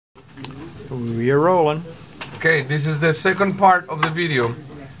We are rolling. Okay, this is the second part of the video.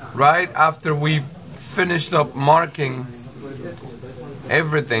 Right after we finished up marking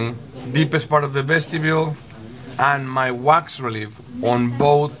everything, deepest part of the vestibule and my wax relief on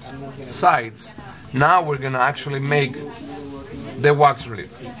both sides, now we're gonna actually make the wax relief.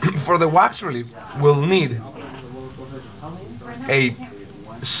 For the wax relief, we'll need a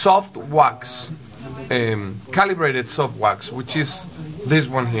soft wax, calibrated soft wax, which is this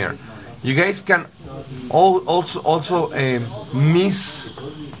one here. You guys can also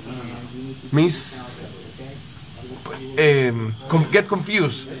get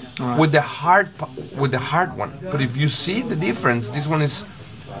confused with the hard one. But if you see the difference, this one is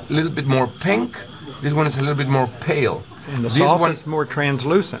a little bit more pink. This one is a little bit more pale. And the soft is more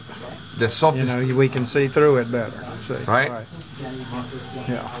translucent. The soft, you know, we can see through it better. See, right?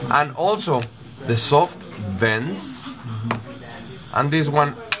 Yeah. And also the soft bends, and this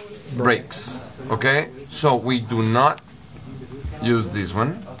one breaks. Okay, so we do not use this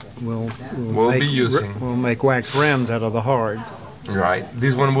one. We'll make wax rims out of the hard. Right.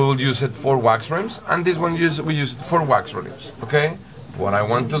 This one we will use it for wax rims, and this one we use it for wax reliefs. Okay. What I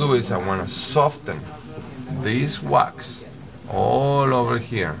want to do is I want to soften this wax all over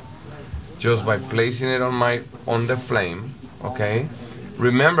here, just by placing it on the flame. Okay.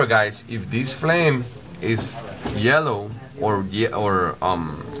 Remember, guys, if this flame is yellow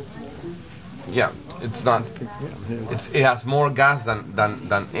it's not. It has more gas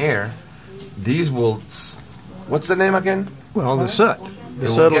than air. These will. What's the name again? Well, the soot. The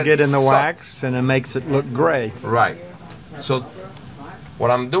soot will get in the wax, and it makes it look gray. Right. So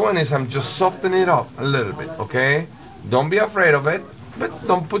what I'm doing is I'm just softening it up a little bit. Okay. Don't be afraid of it, but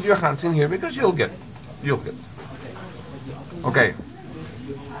don't put your hands in here because you'll get. Okay.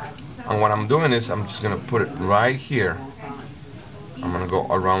 And what I'm doing is I'm just gonna put it right here. I'm gonna go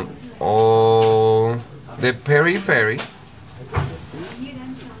around all the periphery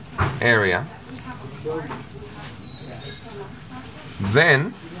area.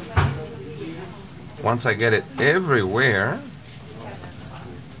 Then, once I get it everywhere,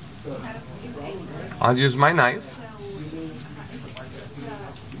 I'll use my knife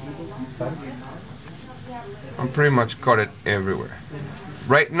and pretty much cut it everywhere.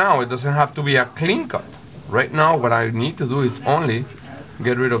 Right now, it doesn't have to be a clean cut. Right now, what I need to do is only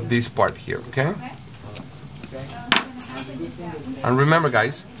get rid of this part here, okay? And remember,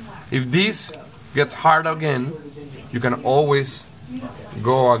 guys, if this gets hard again, you can always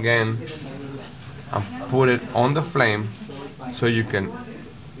go again and put it on the flame so you can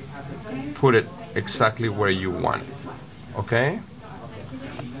put it exactly where you want it, okay?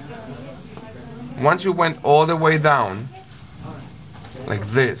 Once you went all the way down, like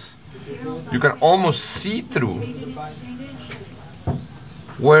this, you can almost see through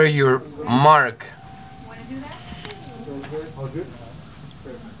where your mark,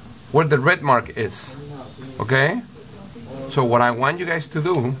 where the red mark is, okay? So what I want you guys to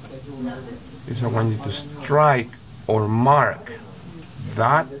do is I want you to strike or mark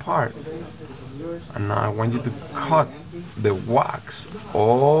that part, and now I want you to cut the wax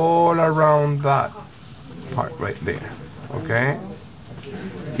all around that part right there, okay?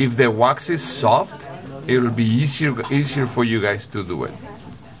 If the wax is soft, it will be easier for you guys to do it.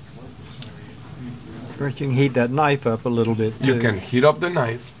 You can heat that knife up a little bit too. You can heat up the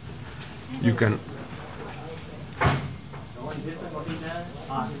knife. You can,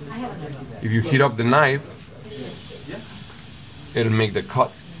 if you heat up the knife, it'll make the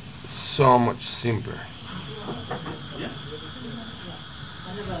cut so much simpler.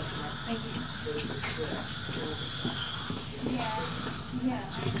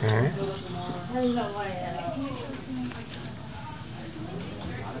 Okay.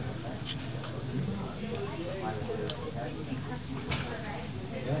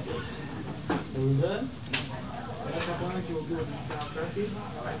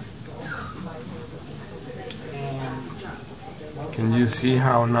 Can you see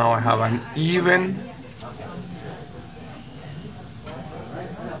how now I have an even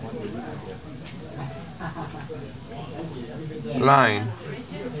line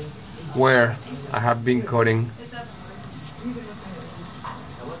where I have been cutting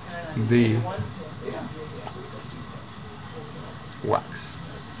the wax?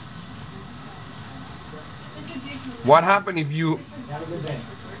 What happens if you're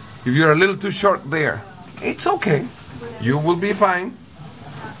a little too short there? It's okay. You will be fine.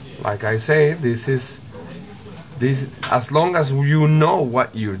 Like I say, this as long as you know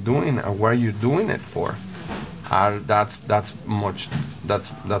what you're doing and where you're doing it for. That's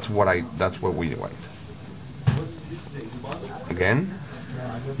what we want. Again,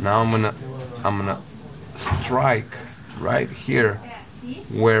 now I'm gonna I'm gonna strike right here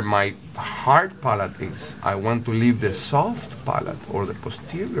where my hard palate is. I want to leave the soft palate or the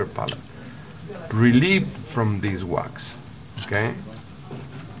posterior palate relieved from this wax, okay?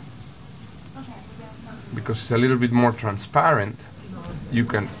 Because it's a little bit more transparent, you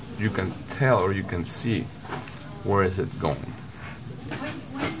can tell or you can see where is it going.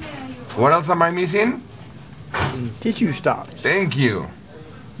 What else am I missing? Tissue stops. Thank you.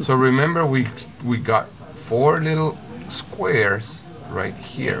 So remember we got 4 little squares right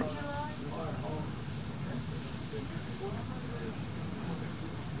here.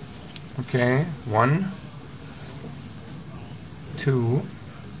 Okay, 1, 2,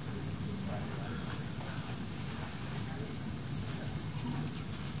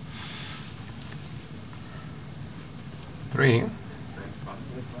 3.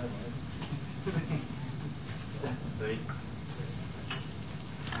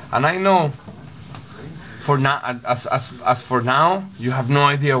 And I know for now, as for now, you have no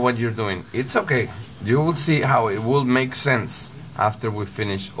idea what you're doing. It's okay. You will see how it will make sense after we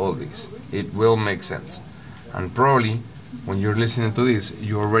finish all this. It will make sense. And probably when you're listening to this,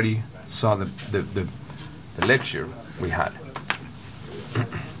 you already saw the lecture we had.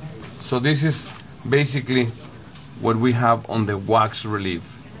 So this is basically what we have on the wax relief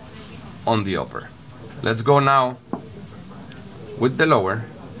on the upper. Let's go now with the lower.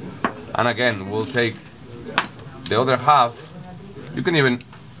 And again, we'll take the other half. You can even,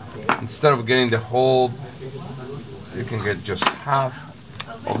 instead of getting the whole, you can get just half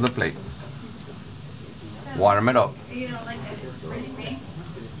of the plate. Warm it up.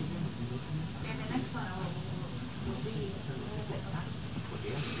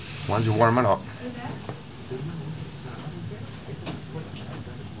 Once you warm it up,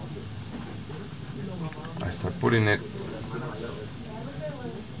 I start putting it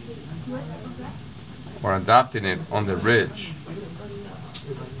or adapting it on the ridge,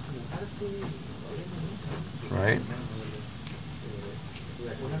 right?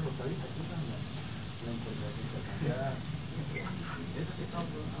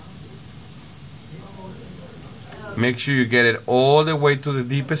 Make sure you get it all the way to the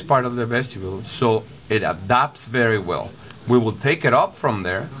deepest part of the vestibule so it adapts very well. We will take it up from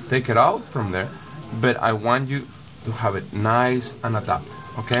there, take it out from there, but I want you to have it nice and adapt,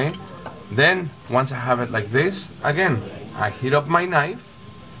 okay? Then, once I have it like this, again, I heat up my knife,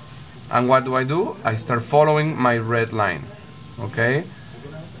 and what do? I start following my red line, okay?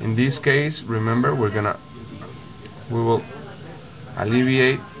 In this case, remember, we will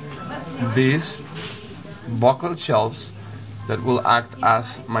alleviate these buccal shelves that will act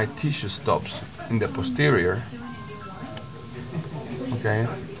as my tissue stops in the posterior, okay?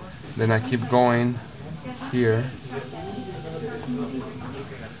 Then I keep going here.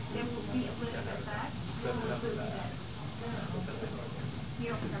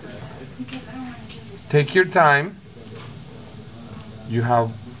 Take your time. You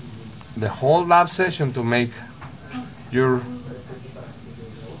have the whole lab session to make your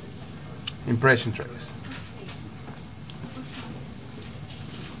impression trays.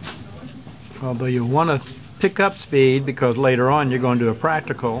 Although you'll want to pick up speed because later on you're going to do a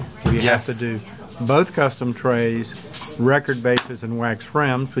practical. You have to do both custom trays, record bases, and wax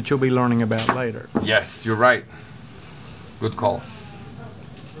frames, which you'll be learning about later. Yes, you're right. Good call.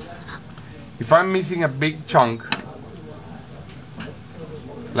 If I'm missing a big chunk,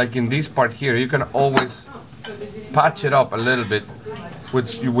 like in this part here, you can always patch it up a little bit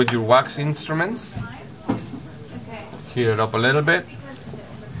with your wax instruments. Heat it up a little bit.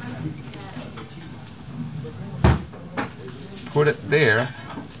 Put it there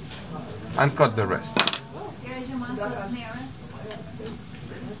and cut the rest.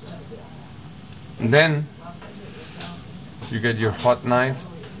 And then you get your hot knife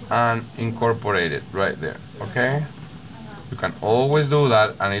and incorporate it right there, okay? You can always do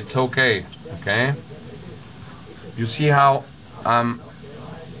that and it's okay, okay? You see how I'm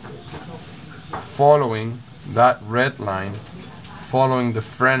following that red line, following the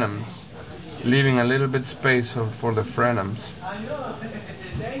frenums, leaving a little bit space for the frenums,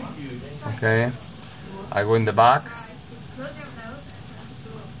 okay? I go in the back.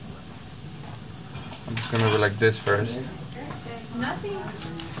 I'm just gonna go like this first.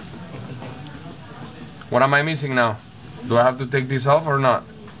 What am I missing now? Do I have to take this off or not?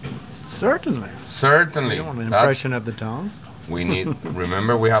 Certainly. Certainly. You want an impression of the tongue? We need,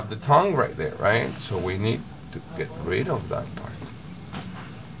 remember we have the tongue right there, right? So we need to get rid of that part.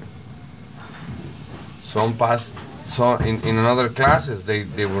 So in other classes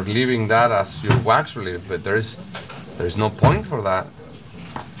they were leaving that as your wax relief, but there's no point for that.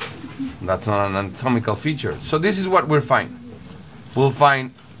 That's not an anatomical feature. So this is what we'll find. We'll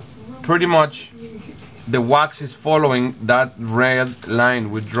find pretty much the wax is following that red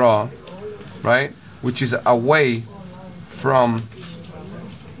line we draw, right? Which is away from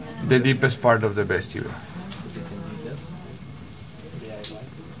the deepest part of the vestibule.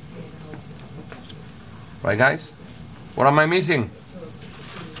 Right, guys? What am I missing?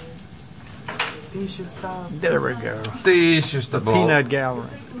 Tissue stuff. There we go. Tissue stuff. Peanut gallery.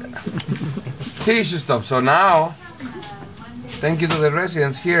 Tissue stuff. So now, thank you to the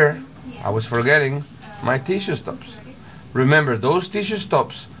residents here. I was forgetting my tissue stops. Remember, those tissue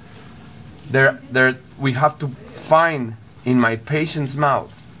stops, we have to find in my patient's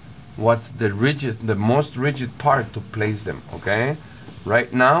mouth what's the most rigid part to place them, okay?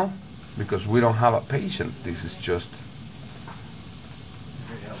 Right now, because we don't have a patient, this is just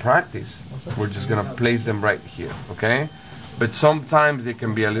practice. We're just gonna place them right here, okay? But sometimes they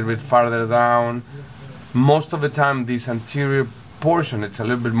can be a little bit farther down. Most of the time, this anterior portion, it's a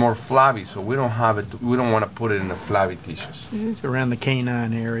little bit more flabby, so we don't have it. We don't want to put it in the flabby tissues. It's around the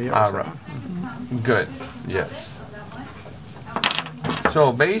canine area. All right. Good. Yes.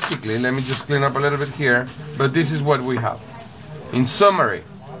 So basically, let me just clean up a little bit here. But this is what we have. In summary,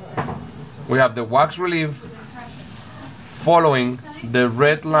 we have the wax relief following the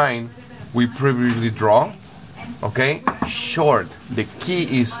red line we previously draw. Okay, short. The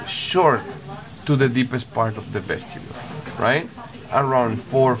key is short to the deepest part of the vestibule, right? Around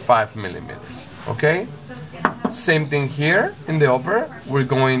 4 or 5 millimeters. Okay. Same thing here in the upper. We're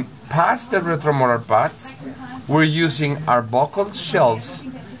going past the retromolar pads. We're using our buccal shelves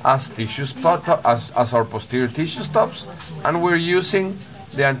as tissue as our posterior tissue stops, and we're using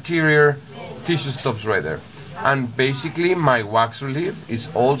the anterior tissue stops right there. And basically, my wax relief is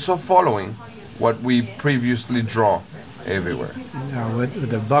also following what we previously draw everywhere. Now, with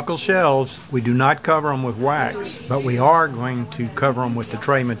the buccal shelves, we do not cover them with wax, but we are going to cover them with the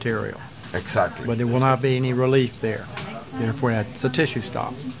tray material. Exactly. But there will not be any relief there. Therefore, it's a tissue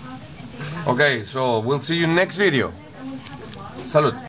stop. Okay, so we'll see you next video. Salud.